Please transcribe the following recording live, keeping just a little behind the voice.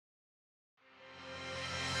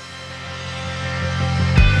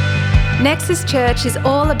Nexus Church is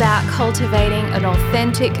all about cultivating an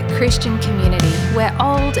authentic Christian community where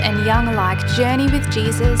old and young alike journey with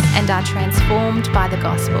Jesus and are transformed by the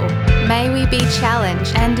gospel. May we be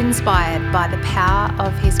challenged and inspired by the power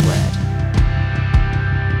of His Word.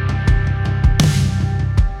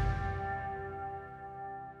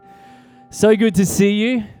 So good to see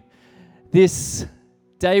you this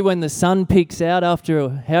day when the sun peeks out after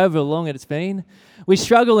however long it's been. We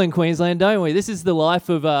struggle in Queensland, don't we? This is the life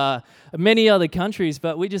of many other countries,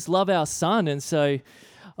 but we just love our sun. And so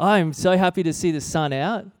I'm so happy to see the sun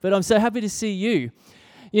out, but I'm so happy to see you.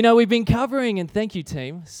 You know, we've been covering, and thank you,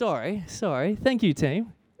 team. Thank you,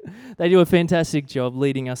 team. They do a fantastic job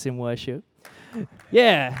leading us in worship.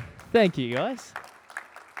 Yeah, thank you, guys.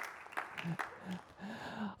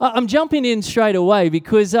 I'm jumping in straight away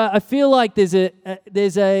because I feel like there's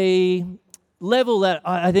a level that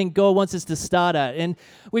I think God wants us to start at. And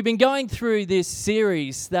we've been going through this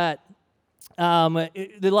series that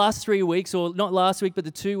the last 3 weeks, or not last week, but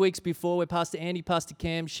the 2 weeks before, where Pastor Andy, Pastor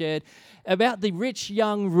Cam shared about the rich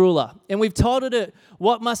young ruler. And we've titled it,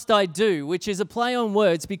 "What Must I Do?" which is a play on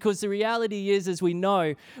words, because the reality is, as we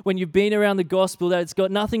know, when you've been around the gospel, that it's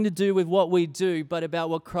got nothing to do with what we do, but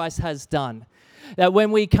about what Christ has done. That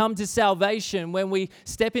when we come to salvation, when we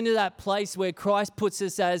step into that place where Christ puts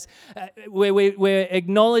us as, where we're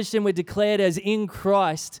acknowledged and we're declared as in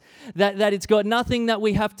Christ, that it's got nothing that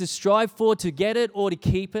we have to strive for to get it or to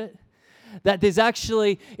keep it. That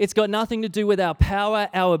it's got nothing to do with our power,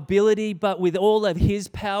 our ability, but with all of His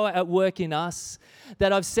power at work in us.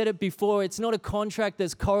 That I've said it before, it's not a contract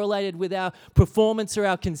that's correlated with our performance or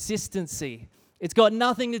our consistency. It's got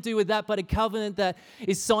nothing to do with that, but a covenant that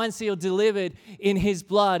is signed, sealed, delivered in His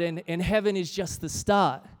blood, and heaven is just the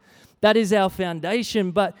start. That is our foundation.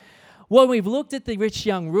 But when we've looked at the rich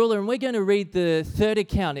young ruler, and we're going to read the third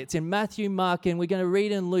account, it's in Matthew, Mark, and we're going to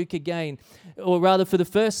read in Luke again, or rather for the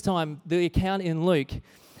first time, the account in Luke.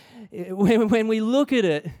 When we look at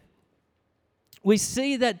it, we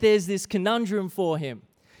see that there's this conundrum for him.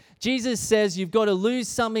 Jesus says you've got to lose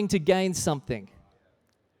something to gain something.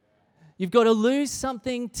 You've got to lose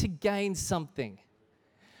something to gain something.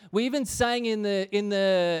 We even sang in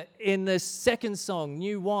the second song,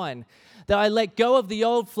 New Wine, that I let go of the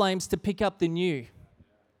old flames to pick up the new.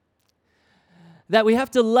 That we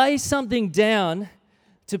have to lay something down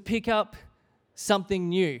to pick up something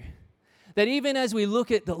new. That even as we look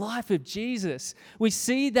at the life of Jesus, we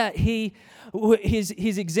see that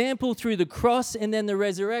his example through the cross and then the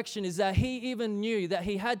resurrection is that He even knew that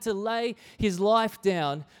He had to lay His life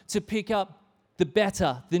down to pick up the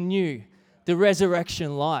better, the new, the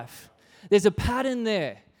resurrection life. There's a pattern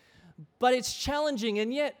there, but it's challenging,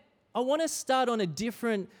 and yet I want to start on a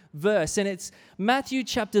different verse, and it's Matthew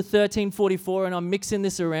chapter 13:44, and I'm mixing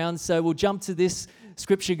this around, so we'll jump to this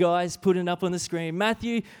scripture, guys, put it up on the screen.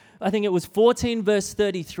 Matthew, I think it was 14 verse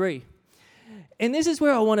 33. And this is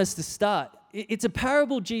where I want us to start. It's a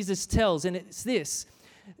parable Jesus tells, and it's this.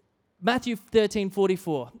 Matthew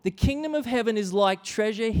 13:44. The kingdom of heaven is like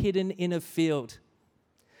treasure hidden in a field.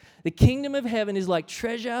 The kingdom of heaven is like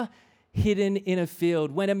treasure hidden in a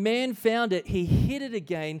field. When a man found it, he hid it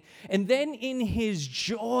again, and then in his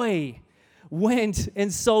joy went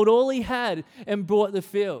and sold all he had and bought the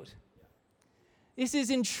field. This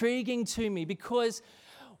is intriguing to me because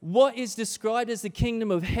what is described as the kingdom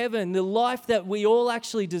of heaven, the life that we all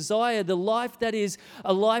actually desire, the life that is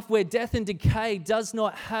a life where death and decay does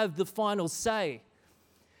not have the final say.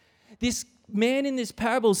 This man in this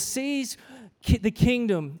parable sees the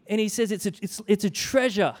kingdom and he says it's a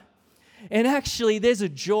treasure. And actually there's a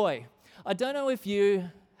joy. I don't know if you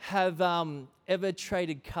have ever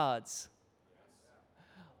traded cards.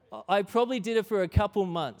 I probably did it for a couple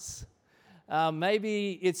months.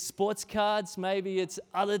 Maybe it's sports cards, maybe it's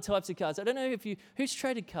other types of cards. I don't know who's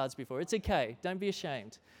traded cards before. It's okay, don't be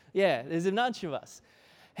ashamed. Yeah, there's a bunch of us.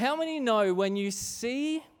 How many know when you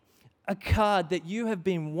see a card that you have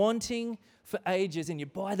been wanting for ages and you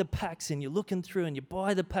buy the packs and you're looking through and you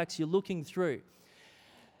buy the packs, you're looking through,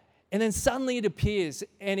 and then suddenly it appears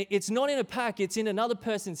and it's not in a pack, it's in another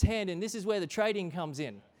person's hand, and this is where the trading comes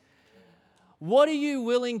in. What are you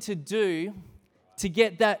willing to do to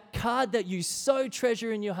get that card that you so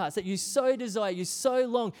treasure in your hearts, that you so desire, you so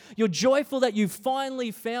long? You're joyful that you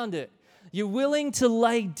finally found it. You're willing to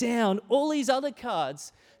lay down all these other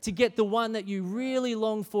cards to get the one that you really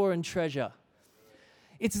long for and treasure.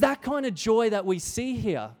 It's that kind of joy that we see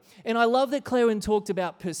here. And I love that Claire talked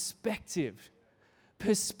about perspective.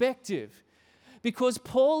 Perspective. Because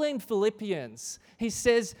Paul in Philippians, he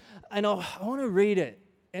says, and I want to read it,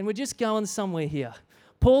 and we're just going somewhere here.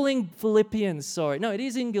 Paul in Philippians, no, it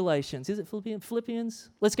is in Galatians. Is it Philippians?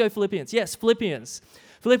 Let's go Philippians. Yes, Philippians.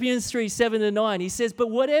 Philippians 3, 7-9. He says,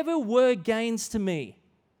 but whatever were gains to me,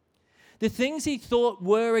 the things he thought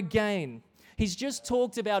were a gain. He's just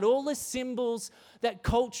talked about all the symbols that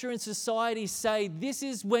culture and society say, this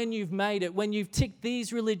is when you've made it, when you've ticked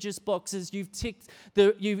these religious boxes,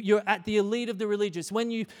 you're at the elite of the religious,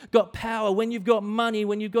 when you've got power, when you've got money,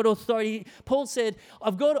 when you've got authority. Paul said,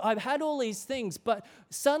 I've had all these things, but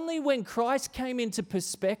suddenly when Christ came into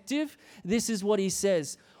perspective, this is what he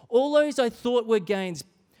says. All those I thought were gains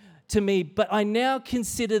to me, but I now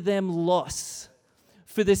consider them loss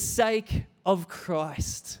for the sake of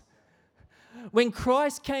Christ. When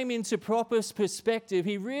Christ came into proper perspective,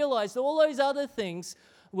 he realized all those other things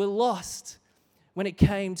were lost when it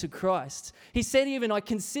came to Christ. He said even, I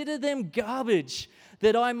consider them garbage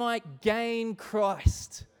that I might gain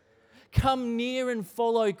Christ. Come near and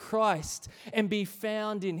follow Christ and be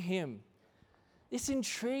found in him. This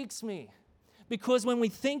intrigues me because when we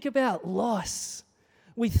think about loss,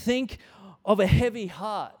 we think of a heavy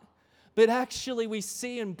heart. But actually we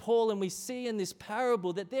see in Paul and we see in this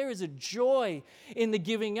parable that there is a joy in the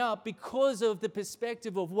giving up because of the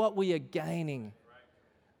perspective of what we are gaining.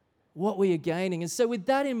 What we are gaining. And so with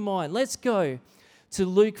that in mind, let's go to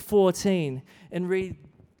Luke 14 and read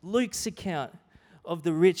Luke's account of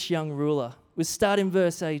the rich young ruler. We'll start in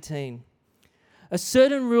verse 18. A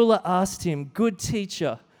certain ruler asked him, good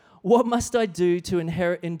teacher, what must I do to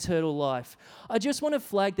inherit eternal life? I just want to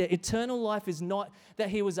flag that eternal life is not that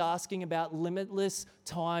he was asking about limitless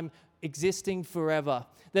time existing forever.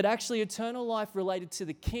 That actually eternal life related to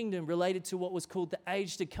the kingdom, related to what was called the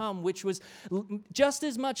age to come, which was just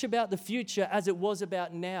as much about the future as it was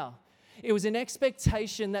about now. It was an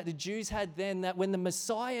expectation that the Jews had then that when the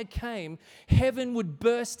Messiah came, heaven would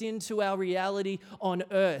burst into our reality on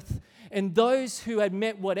earth. And those who had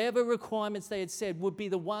met whatever requirements they had said would be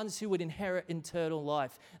the ones who would inherit eternal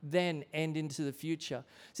life then and into the future.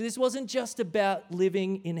 So this wasn't just about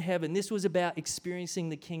living in heaven. This was about experiencing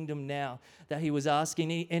the kingdom now that he was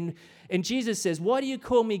asking. And Jesus says, why do you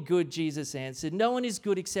call me good? Jesus answered, no one is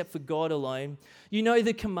good except for God alone. You know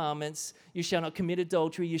the commandments. You shall not commit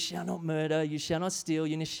adultery. You shall not murder. You shall not steal.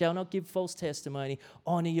 You shall not give false testimony.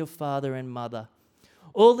 Honor your father and mother.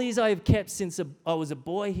 All these I have kept since I was a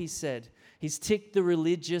boy, he said. He's ticked the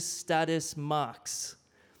religious status marks.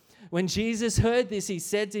 When Jesus heard this, he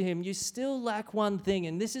said to him, you still lack one thing.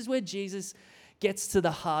 And this is where Jesus gets to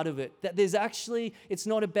the heart of it. That there's actually, it's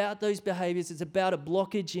not about those behaviors. It's about a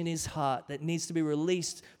blockage in his heart that needs to be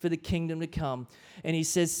released for the kingdom to come. And he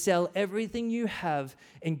says, sell everything you have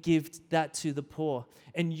and give that to the poor.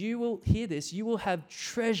 And you will, hear this, you will have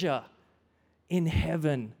treasure in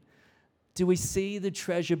heaven. Do we see the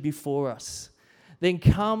treasure before us? Then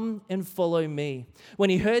come and follow me. When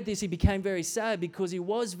he heard this, he became very sad because he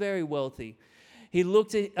was very wealthy.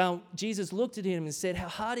 Jesus looked at him and said, how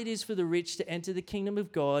hard it is for the rich to enter the kingdom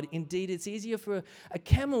of God. Indeed, it's easier for a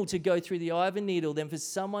camel to go through the eye of a needle than for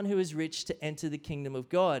someone who is rich to enter the kingdom of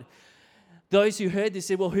God. Those who heard this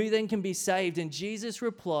said, well, who then can be saved? And Jesus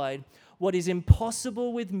replied, what is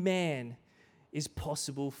impossible with man is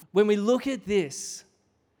possible. When we look at this,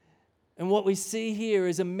 and what we see here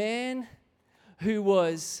is a man who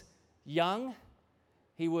was young,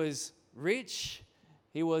 he was rich,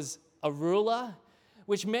 he was a ruler,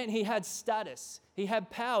 which meant he had status, he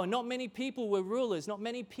had power. Not many people were rulers, not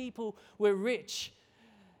many people were rich.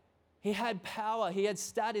 He had power, he had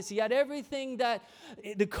status, he had everything that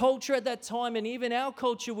the culture at that time and even our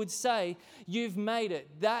culture would say, you've made it.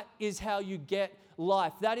 That is how you get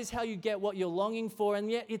life. That is how you get what you're longing for.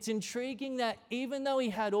 And yet it's intriguing that even though he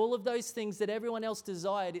had all of those things that everyone else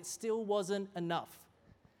desired, it still wasn't enough.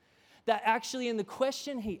 That actually in the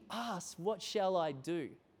question he asked, what shall I do?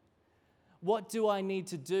 What do I need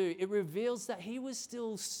to do? It reveals that he was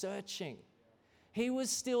still searching. He was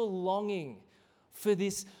still longing for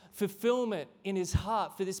this fulfillment in his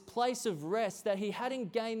heart, for this place of rest, that he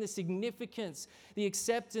hadn't gained the significance, the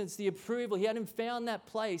acceptance, the approval. He hadn't found that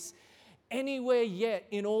place anywhere yet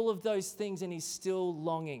in all of those things, and he's still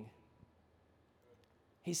longing.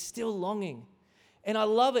 He's still longing. And I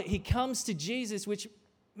love it. He comes to Jesus, which,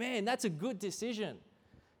 man, that's a good decision.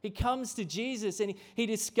 He comes to Jesus and he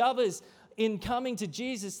discovers in coming to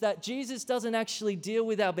Jesus that Jesus doesn't actually deal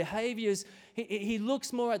with our behaviors. He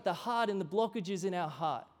looks more at the heart and the blockages in our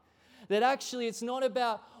heart. That actually it's not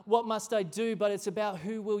about what must I do, but it's about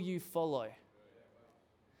who will you follow.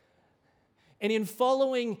 And in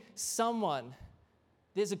following someone,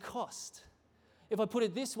 there's a cost. If I put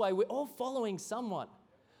it this way, we're all following someone.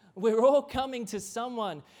 We're all coming to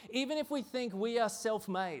someone, even if we think we are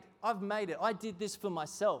self-made. I've made it. I did this for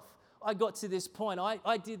myself. I got to this point.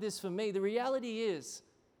 I did this for me. The reality is,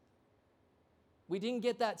 we didn't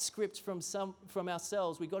get that script from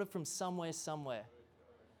ourselves. We got it from somewhere.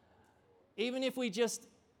 Even if we just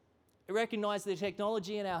recognize the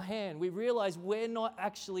technology in our hand, we realize we're not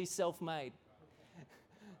actually self-made.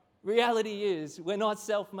 Reality is, we're not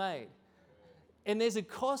self-made. And there's a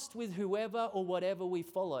cost with whoever or whatever we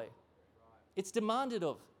follow. It's demanded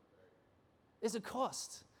of. There's a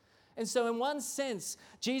cost. And so in one sense,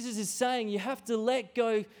 Jesus is saying you have to let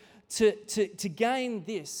go to gain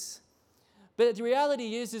this. But the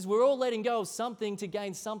reality is we're all letting go of something to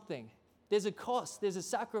gain something. There's a cost, there's a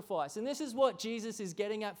sacrifice. And this is what Jesus is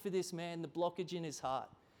getting at for this man, the blockage in his heart.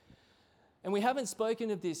 And we haven't spoken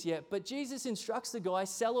of this yet, but Jesus instructs the guy,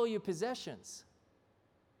 sell all your possessions.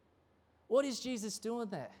 What is Jesus doing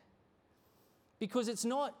there? Because it's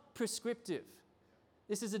not prescriptive.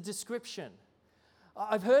 This is a description.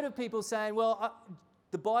 I've heard of people saying, well,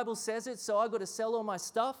 the Bible says it, so I've got to sell all my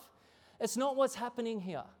stuff. It's not what's happening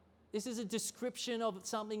here. This is a description of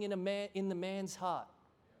something in the man's heart.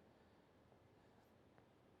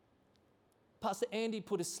 Pastor Andy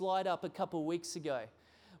put a slide up a couple of weeks ago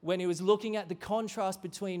when he was looking at the contrast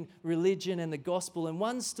between religion and the gospel, and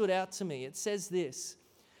one stood out to me. It says this: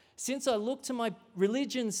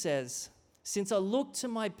 religion says, since I look to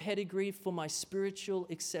my pedigree for my spiritual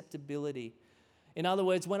acceptability. In other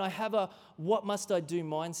words, when I have a what must I do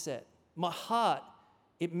mindset, my heart,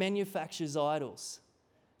 it manufactures idols.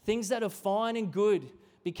 Things that are fine and good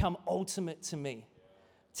become ultimate to me.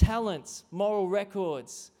 Talents, moral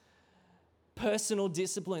records, personal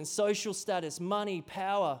discipline, social status, money,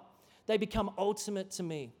 power, they become ultimate to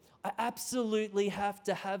me. I absolutely have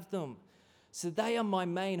to have them. So they are my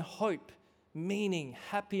main hope, meaning,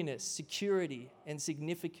 happiness, security, and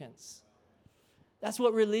significance. That's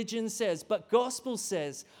what religion says. But gospel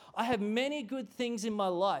says, I have many good things in my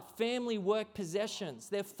life, family, work, possessions.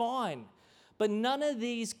 They're fine. But none of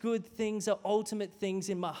these good things are ultimate things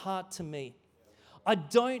in my heart to me. I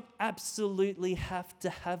don't absolutely have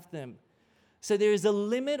to have them. So there is a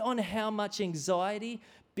limit on how much anxiety,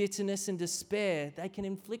 bitterness, and despair they can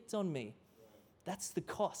inflict on me. That's the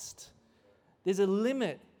cost. There's a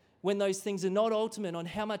limit when those things are not ultimate on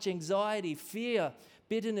how much anxiety, fear,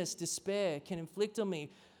 bitterness, despair can inflict on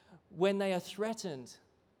me when they are threatened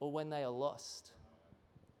or when they are lost.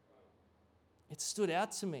 It stood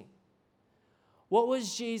out to me. What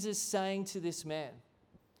was Jesus saying to this man?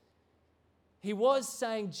 He was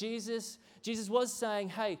saying, Jesus was saying,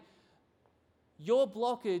 hey, your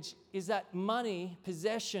blockage is that money,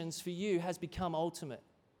 possessions for you has become ultimate.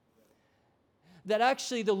 That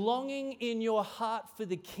actually the longing in your heart for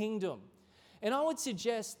the kingdom, and I would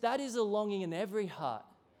suggest that is a longing in every heart.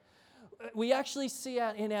 We actually see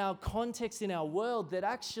out in our context, in our world, that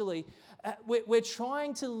actually we're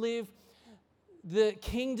trying to live the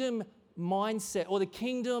kingdom mindset or the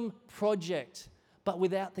kingdom project, but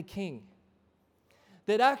without the king.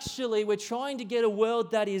 That actually we're trying to get a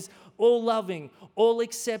world that is all loving, all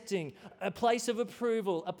accepting, a place of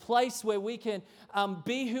approval, a place where we can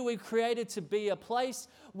be who we're created to be, a place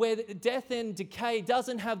where death and decay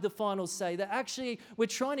doesn't have the final say. That actually we're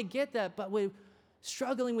trying to get that, but we're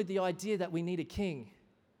struggling with the idea that we need a king.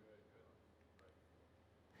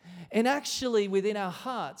 And actually within our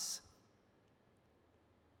hearts,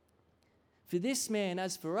 for this man,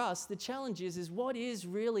 as for us, the challenge is what is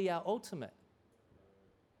really our ultimate?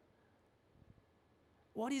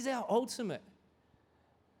 What is our ultimate?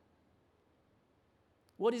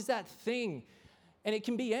 What is that thing? And it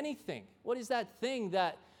can be anything. What is that thing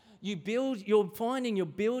that you're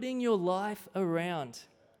building your life around?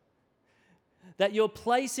 That you're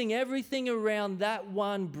placing everything around that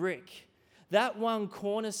one brick, that one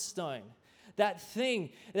cornerstone, that thing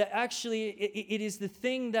that actually it is the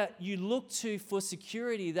thing that you look to for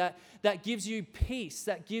security, that gives you peace,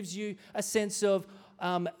 that gives you a sense of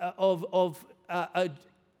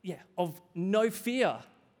no fear,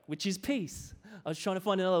 which is peace. I was trying to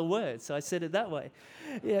find another word, so I said it that way.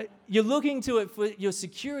 Yeah, you're looking to it for your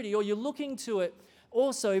security, or you're looking to it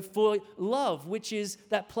also for love, which is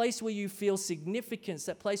that place where you feel significance,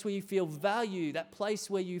 that place where you feel value, that place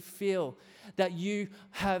where you feel that you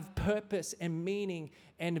have purpose and meaning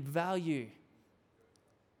and value.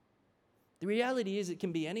 The reality is it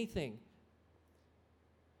can be anything.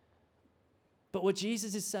 But what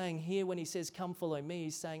Jesus is saying here when he says, come follow me,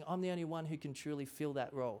 he's saying, I'm the only one who can truly fill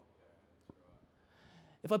that role.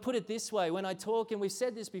 If I put it this way, when I talk, and we've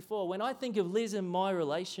said this before, when I think of Liz and my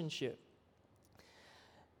relationship,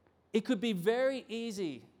 it could be very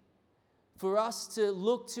easy for us to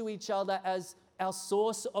look to each other as our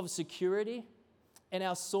source of security and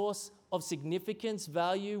our source of significance,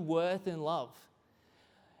 value, worth, and love.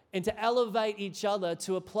 And to elevate each other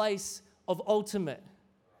to a place of ultimate,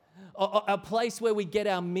 a place where we get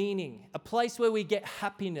our meaning, a place where we get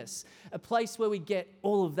happiness, a place where we get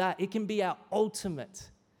all of that. It can be our ultimate.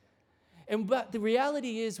 But the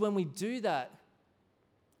reality is, when we do that,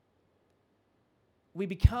 we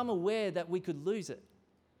become aware that we could lose it.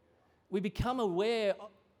 We become aware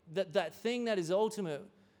that that thing that is ultimate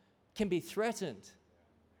can be threatened.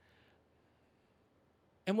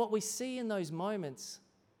 And what we see in those moments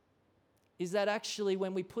is that actually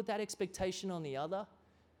when we put that expectation on the other,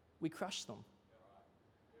 we crush them.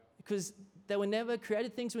 Because they were never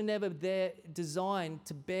created, things were never there designed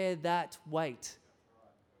to bear that weight.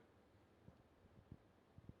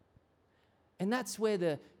 And that's where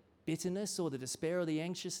the bitterness or the despair or the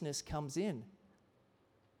anxiousness comes in.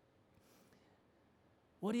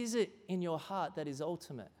 What is it in your heart that is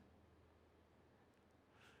ultimate?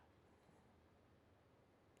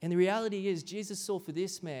 And the reality is, Jesus saw for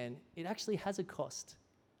this man, it actually has a cost,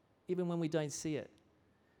 even when we don't see it.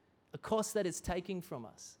 A cost that it's taking from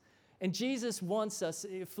us. And Jesus wants us,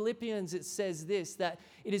 in Philippians it says this, that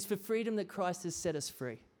it is for freedom that Christ has set us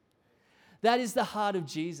free. That is the heart of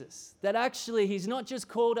Jesus. That actually he's not just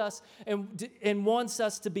called us and wants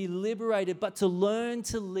us to be liberated, but to learn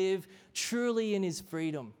to live truly in his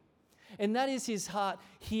freedom. And that is his heart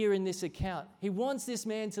here in this account. He wants this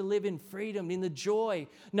man to live in freedom, in the joy,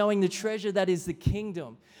 knowing the treasure that is the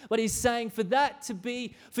kingdom. But he's saying for that to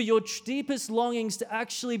be, for your deepest longings to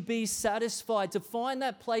actually be satisfied, to find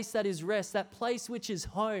that place that is rest, that place which is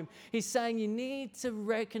home. He's saying you need to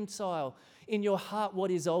reconcile in your heart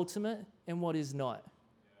what is ultimate and what is not.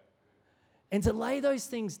 And to lay those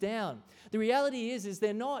things down. The reality is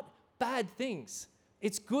they're not bad things.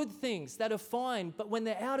 It's good things that are fine, but when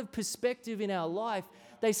they're out of perspective in our life,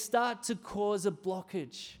 they start to cause a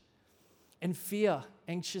blockage. And fear,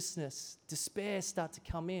 anxiousness, despair start to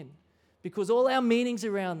come in because all our meanings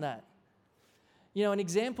around that. You know, an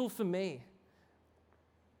example for me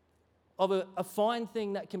of a fine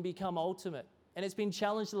thing that can become ultimate, and it's been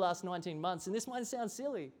challenged the last 19 months, and this might sound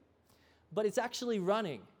silly, but it's actually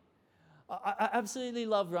running. I absolutely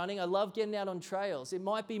love running. I love getting out on trails. It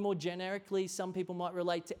might be more generically, some people might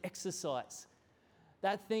relate to exercise.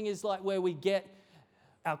 That thing is like where we get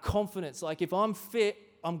our confidence. Like if I'm fit,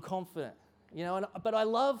 I'm confident. You know, but I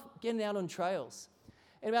love getting out on trails.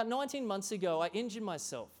 And about 19 months ago, I injured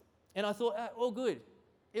myself. And I thought, all good.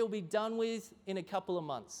 It'll be done with in a couple of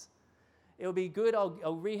months. It'll be good.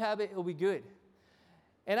 I'll rehab it. It'll be good.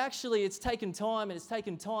 And actually, it's taken time,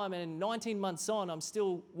 and 19 months on, I'm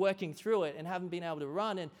still working through it and haven't been able to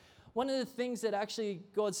run. And one of the things that actually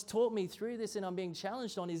God's taught me through this and I'm being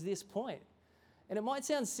challenged on is this point. And it might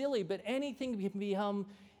sound silly, but anything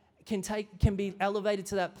can be elevated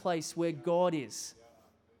to that place where God is.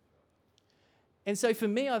 And so for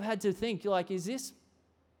me, I've had to think, like,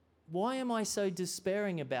 why am I so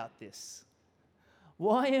despairing about this?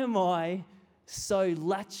 Why am I so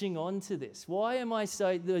latching on to this? Why am I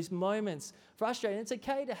so, those moments, frustrated? It's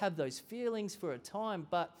okay to have those feelings for a time,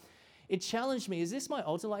 but it challenged me. Is this my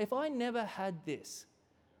ultimate? Like, if I never had this,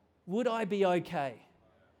 would I be okay?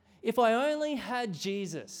 If I only had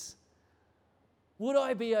Jesus, would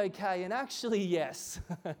I be okay? And actually, yes.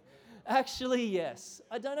 Actually, yes.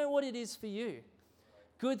 I don't know what it is for you.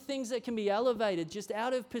 Good things that can be elevated just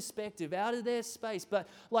out of perspective, out of their space. But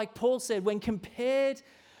like Paul said, when compared,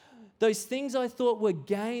 those things I thought were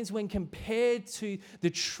gains when compared to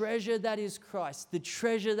the treasure that is Christ, the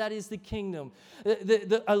treasure that is the kingdom,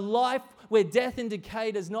 a life where death and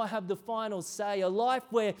decay does not have the final say, a life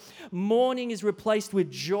where mourning is replaced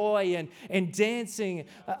with joy and dancing,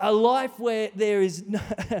 a life where there is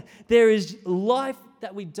life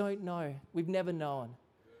that we don't know, we've never known.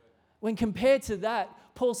 When compared to that,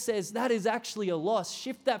 Paul says that is actually a loss.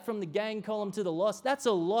 Shift that from the gain column to the loss. That's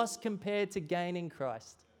a loss compared to gain in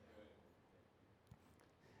Christ.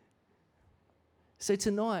 So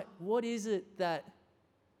tonight, what is it that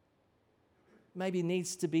maybe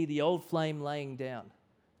needs to be the old flame laying down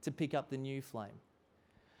to pick up the new flame?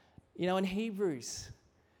 You know, in Hebrews,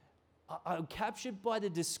 I'm captured by the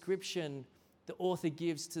description the author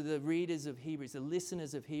gives to the readers of Hebrews, the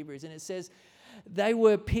listeners of Hebrews, and it says, they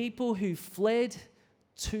were people who fled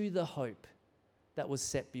to the hope that was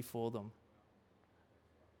set before them.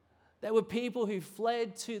 They were people who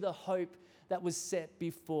fled to the hope that was set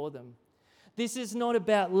before them. This is not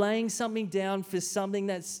about laying something down for something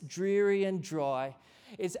that's dreary and dry.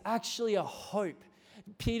 It's actually a hope.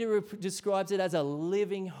 Peter describes it as a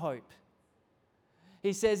living hope.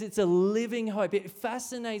 He says it's a living hope. It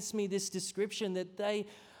fascinates me, this description, that they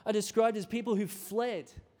are described as people who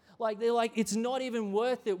fled. Like they're like, it's not even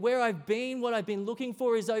worth it. Where I've been, what I've been looking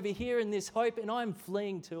for is over here in this hope, and I'm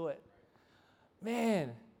fleeing to it.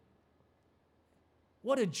 Man,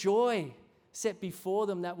 what a joy set before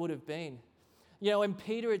them that would have been. You know, in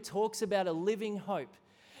Peter, it talks about a living hope,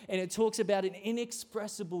 and it talks about an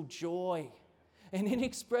inexpressible joy. An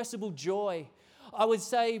inexpressible joy. I would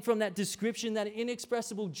say from that description that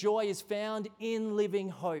inexpressible joy is found in living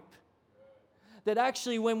hope. That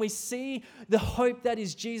actually when we see the hope that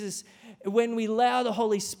is Jesus, when we allow the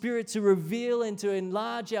Holy Spirit to reveal and to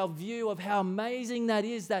enlarge our view of how amazing that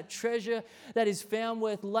is, that treasure that is found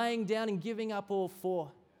worth laying down and giving up all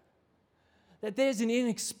for, that there's an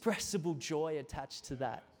inexpressible joy attached to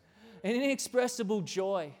that. An inexpressible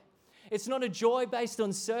joy. It's not a joy based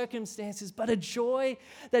on circumstances, but a joy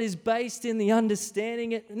that is based in the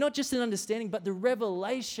understanding, not just an understanding, but the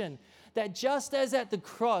revelation that just as at the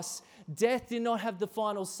cross, death did not have the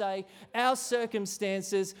final say, our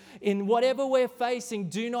circumstances in whatever we're facing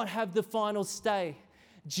do not have the final say.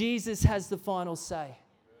 Jesus has the final say.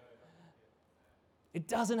 It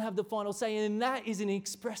doesn't have the final say, and that is an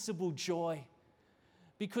inexpressible joy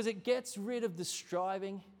because it gets rid of the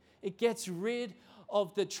striving. It gets rid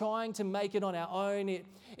of the trying to make it on our own.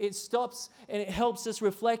 It stops and it helps us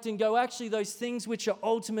reflect and go, actually, those things which are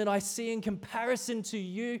ultimate, I see in comparison to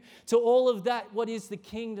you, to all of that, what is the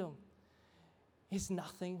kingdom, is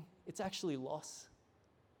nothing. It's actually loss.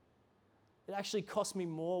 It actually costs me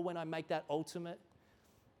more when I make that ultimate.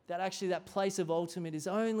 That actually that place of ultimate is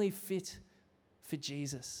only fit for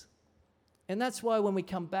Jesus. And that's why when we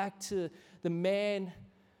come back to the man,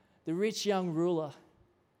 the rich young ruler,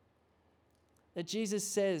 that Jesus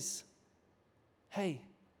says, hey,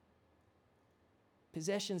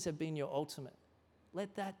 possessions have been your ultimate.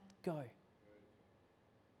 Let that go.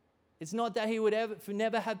 It's not that he would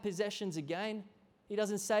never have possessions again. He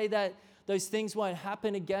doesn't say that those things won't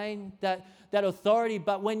happen again, that authority,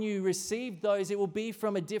 but when you receive those, it will be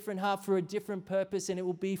from a different heart for a different purpose, and it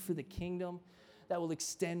will be for the kingdom that will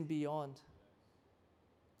extend beyond.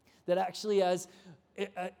 That actually, as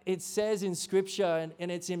it says in Scripture,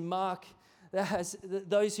 and it's in Mark, that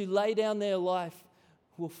those who lay down their life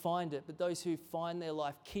will find it, but those who find their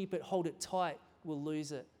life, keep it, hold it tight, will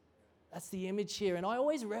lose it. That's the image here, and I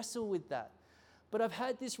always wrestle with that. But I've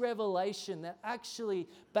had this revelation that actually,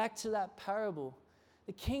 back to that parable,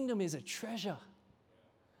 the kingdom is a treasure.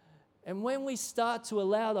 And when we start to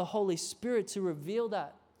allow the Holy Spirit to reveal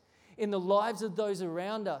that in the lives of those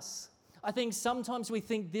around us, I think sometimes we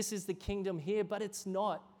think this is the kingdom here, but it's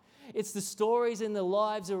not. It's the stories in the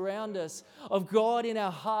lives around us of God in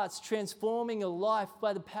our hearts transforming a life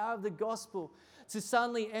by the power of the gospel to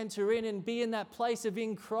suddenly enter in and be in that place of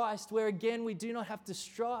in Christ where again we do not have to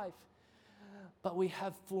strive, but we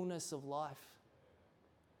have fullness of life.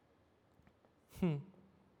 And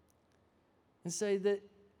so that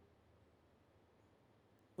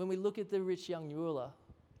when we look at the rich young ruler,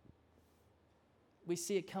 we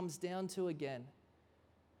see it comes down to again,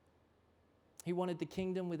 he wanted the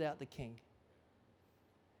kingdom without the king.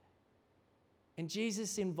 And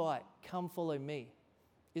Jesus' invite, come follow me,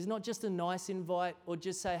 is not just a nice invite or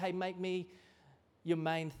just say, hey, make me your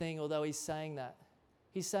main thing, although he's saying that.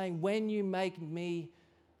 He's saying, when you make me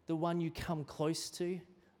the one you come close to,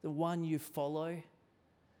 the one you follow,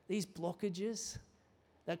 these blockages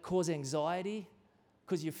that cause anxiety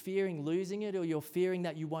because you're fearing losing it or you're fearing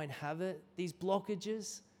that you won't have it, these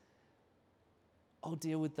blockages, I'll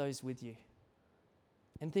deal with those with you.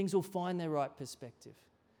 And things will find their right perspective.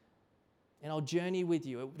 And I'll journey with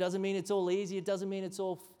you. It doesn't mean it's all easy. It doesn't mean it's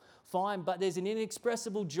all fine. But there's an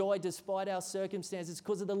inexpressible joy despite our circumstances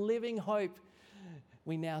because of the living hope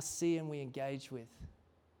we now see and we engage with.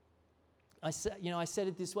 I said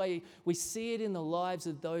it this way. We see it in the lives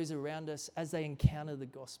of those around us as they encounter the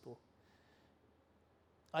gospel.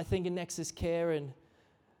 I think in Nexus Care, and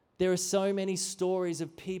there are so many stories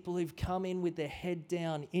of people who've come in with their head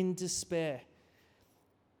down in despair.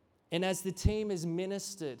 And as the team has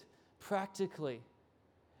ministered practically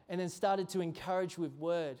and then started to encourage with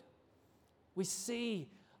word, we see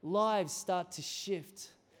lives start to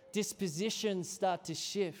shift, dispositions start to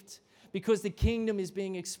shift because the kingdom is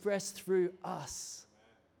being expressed through us.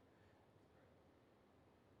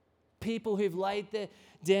 People who've laid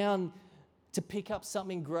down to pick up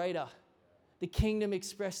something greater, the kingdom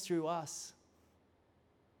expressed through us.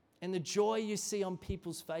 And the joy you see on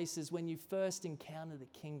people's faces when you first encounter the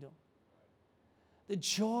kingdom. The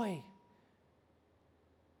joy.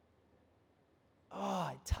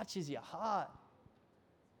 Oh, it touches your heart.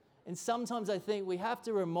 And sometimes I think we have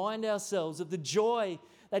to remind ourselves of the joy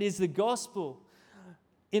that is the gospel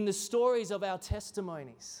in the stories of our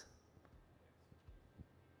testimonies.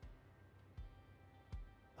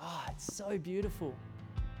 It's so beautiful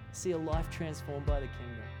to see a life transformed by the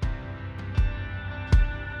kingdom.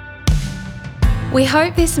 We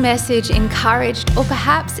hope this message encouraged or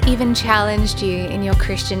perhaps even challenged you in your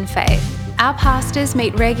Christian faith. Our pastors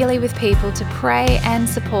meet regularly with people to pray and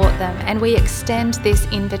support them, and we extend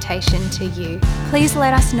this invitation to you. Please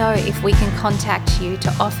let us know if we can contact you to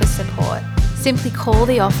offer support. Simply call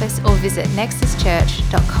the office or visit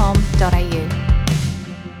nexuschurch.com.au.